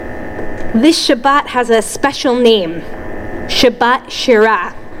This Shabbat has a special name, Shabbat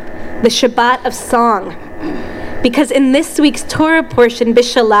Shirah, the Shabbat of song. Because in this week's Torah portion,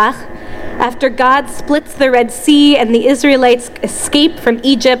 Bishalach, after God splits the Red Sea and the Israelites escape from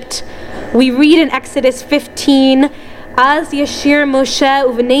Egypt, we read in Exodus 15, Az Yashir Moshe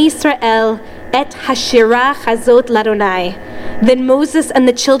uvnei Yisrael et hashirah chazot l'Adonai. Then Moses and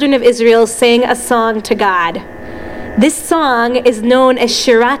the children of Israel sang a song to God. This song is known as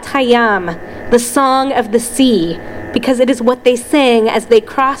Shirat Hayam, the song of the sea, because it is what they sang as they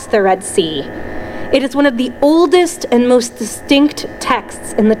crossed the Red Sea. It is one of the oldest and most distinct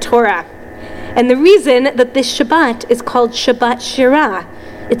texts in the Torah. And the reason that this Shabbat is called Shabbat Shirah,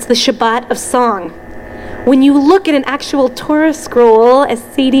 it's the Shabbat of song. When you look at an actual Torah scroll, as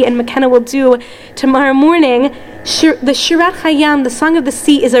Sadie and McKenna will do tomorrow morning, the Shirat Hayam, the Song of the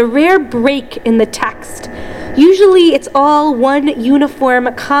Sea, is a rare break in the text. Usually it's all one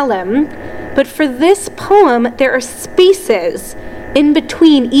uniform column, but for this poem, there are spaces in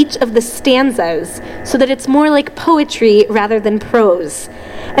between each of the stanzas so that it's more like poetry rather than prose.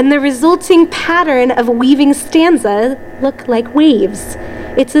 And the resulting pattern of weaving stanza look like waves.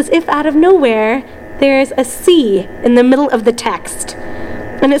 It's as if out of nowhere, there's a sea in the middle of the text.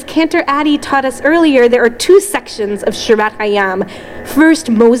 And as Cantor Addy taught us earlier, there are two sections of Shirat Hayam. First,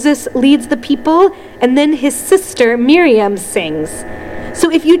 Moses leads the people, and then his sister Miriam sings.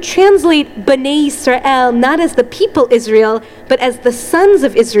 So if you translate Bnei Yisrael not as the people Israel, but as the sons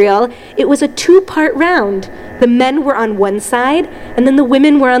of Israel, it was a two-part round. The men were on one side, and then the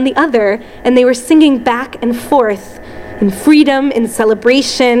women were on the other, and they were singing back and forth in freedom, in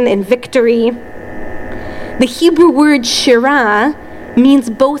celebration, in victory. The Hebrew word shirah means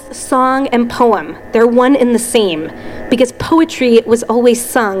both song and poem. They're one and the same, because poetry was always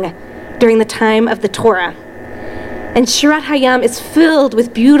sung during the time of the Torah. And Shirat Hayam is filled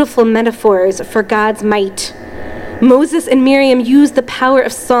with beautiful metaphors for God's might. Moses and Miriam used the power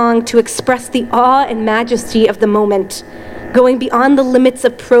of song to express the awe and majesty of the moment, going beyond the limits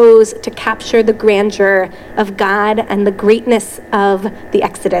of prose to capture the grandeur of God and the greatness of the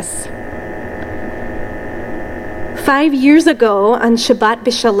Exodus. 5 years ago, on Shabbat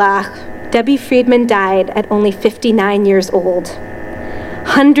Bishalach, Debbie Friedman died at only 59 years old.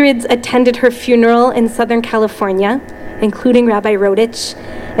 Hundreds attended her funeral in Southern California, including Rabbi Rodich,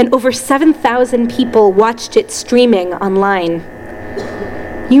 and over 7,000 people watched it streaming online.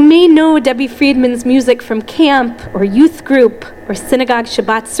 You may know Debbie Friedman's music from camp or youth group or synagogue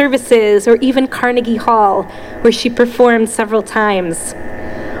Shabbat services or even Carnegie Hall, where she performed several times.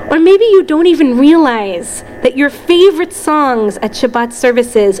 Or maybe you don't even realize that your favorite songs at Shabbat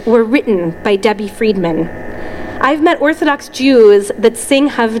services were written by Debbie Friedman. I've met Orthodox Jews that sing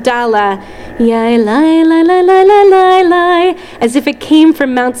Havdalah, Yai lai lai lai lai lai lai lai, as if it came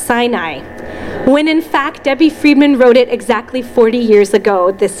from Mount Sinai, when in fact Debbie Friedman wrote it exactly 40 years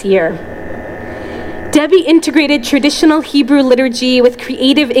ago this year. Debbie integrated traditional Hebrew liturgy with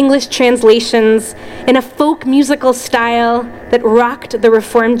creative English translations in a folk musical style that rocked the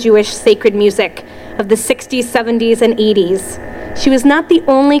Reformed Jewish sacred music of the 60s, 70s, and 80s. She was not the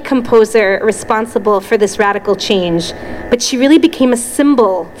only composer responsible for this radical change, but she really became a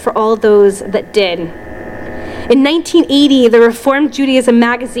symbol for all those that did. In 1980, the Reformed Judaism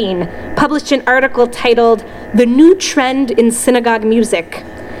magazine published an article titled "The New Trend in Synagogue Music,"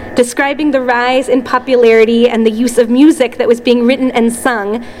 describing the rise in popularity and the use of music that was being written and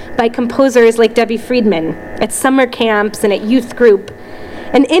sung by composers like Debbie Friedman at summer camps and at youth group.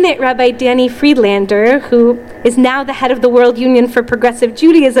 And in it, Rabbi Danny Friedlander, who is now the head of the World Union for Progressive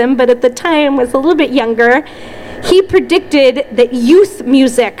Judaism, but at the time was a little bit younger, he predicted that youth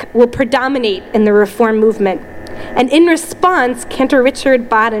music will predominate in the Reform movement. And in response, Cantor Richard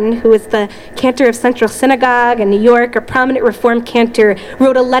Baden, who is the cantor of Central Synagogue in New York, a prominent Reform cantor,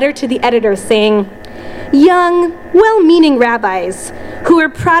 wrote a letter to the editor saying, "Young, well-meaning rabbis who are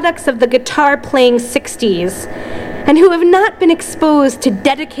products of the guitar-playing 60s and who have not been exposed to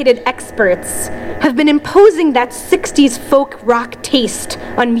dedicated experts have been imposing that 60s folk rock taste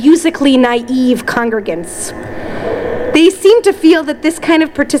on musically naive congregants. They seem to feel that this kind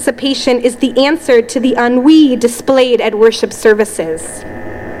of participation is the answer to the ennui displayed at worship services."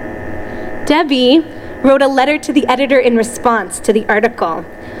 Debbie wrote a letter to the editor in response to the article,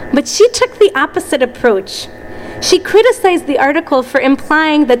 but she took the opposite approach. She criticized the article for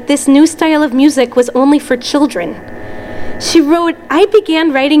implying that this new style of music was only for children. She wrote, "I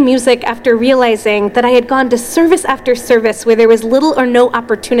began writing music after realizing that I had gone to service after service where there was little or no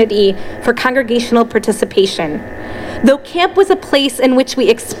opportunity for congregational participation. Though camp was a place in which we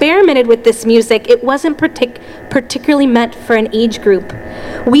experimented with this music, it wasn't particularly meant for an age group.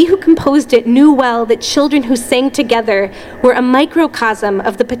 We who composed it knew well that children who sang together were a microcosm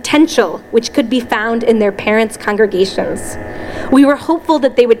of the potential which could be found in their parents' congregations. We were hopeful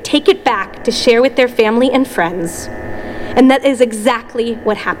that they would take it back to share with their family and friends. And that is exactly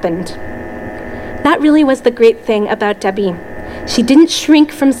what happened. That really was the great thing about Debbie. She didn't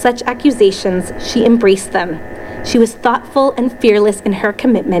shrink from such accusations, she embraced them. She was thoughtful and fearless in her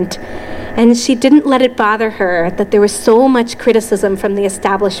commitment, and she didn't let it bother her that there was so much criticism from the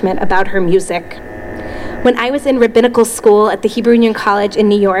establishment about her music. When I was in rabbinical school at the Hebrew Union College in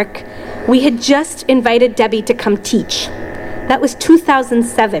New York, we had just invited Debbie to come teach. That was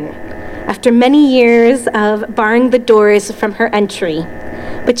 2007, after many years of barring the doors from her entry.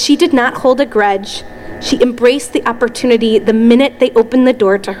 But she did not hold a grudge. She embraced the opportunity the minute they opened the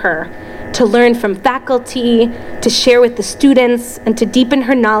door to her, to learn from faculty, to share with the students, and to deepen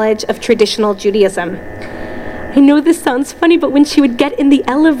her knowledge of traditional Judaism. I know this sounds funny, but when she would get in the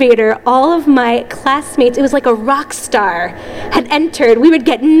elevator, all of my classmates, it was like a rock star, had entered. We would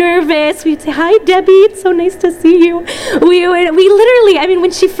get nervous. We'd say, "Hi, Debbie, it's so nice to see you." We literally,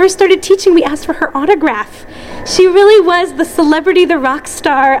 when she first started teaching, we asked for her autograph. She really was the celebrity, the rock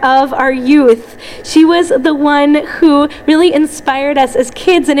star of our youth. She was the one who really inspired us as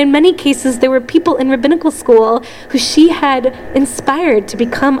kids, and in many cases, there were people in rabbinical school who she had inspired to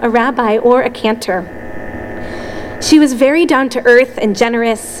become a rabbi or a cantor. She was very down to earth and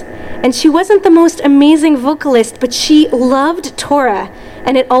generous, and she wasn't the most amazing vocalist, but she loved Torah,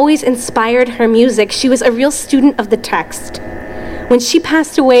 and it always inspired her music. She was a real student of the text. When she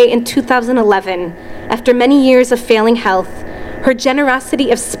passed away in 2011, after many years of failing health, her generosity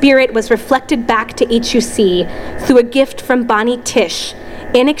of spirit was reflected back to HUC through a gift from Bonnie Tish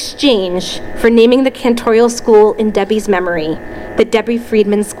in exchange for naming the cantorial school in Debbie's memory, the Debbie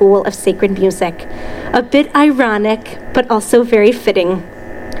Friedman School of Sacred Music. A bit ironic, but also very fitting.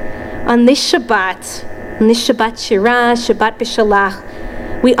 On this Shabbat Shirah, Shabbat B'Shalach,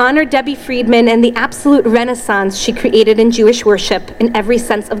 we honor Debbie Friedman and the absolute renaissance she created in Jewish worship in every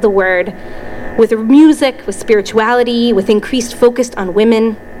sense of the word, with music, with spirituality, with increased focus on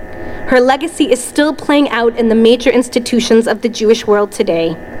women. Her legacy is still playing out in the major institutions of the Jewish world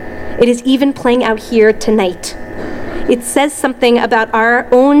today. It is even playing out here tonight. It says something about our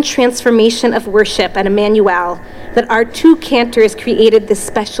own transformation of worship at Emmanuel that our two cantors created this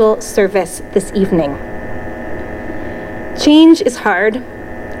special service this evening. Change is hard.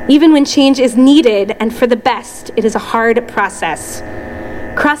 Even when change is needed and for the best, it is a hard process.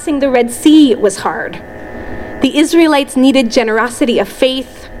 Crossing the Red Sea was hard. The Israelites needed generosity of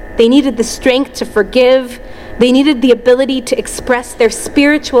faith. They needed the strength to forgive. They needed the ability to express their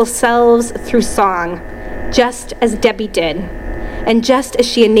spiritual selves through song, just as Debbie did, and just as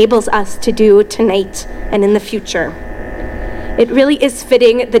she enables us to do tonight and in the future. It really is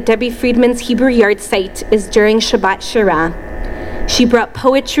fitting that Debbie Friedman's Hebrew yahrzeit is during Shabbat Shirah. She brought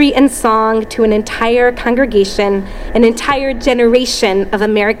poetry and song to an entire congregation, an entire generation of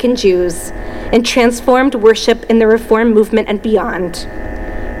American Jews, and transformed worship in the Reform movement and beyond.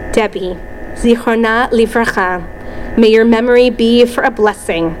 Debbie, Zichronah Livracha, may your memory be for a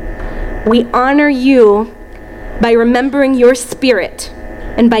blessing. We honor you by remembering your spirit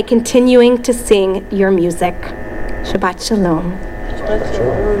and by continuing to sing your music. Shabbat Shalom. Shabbat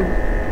Shalom.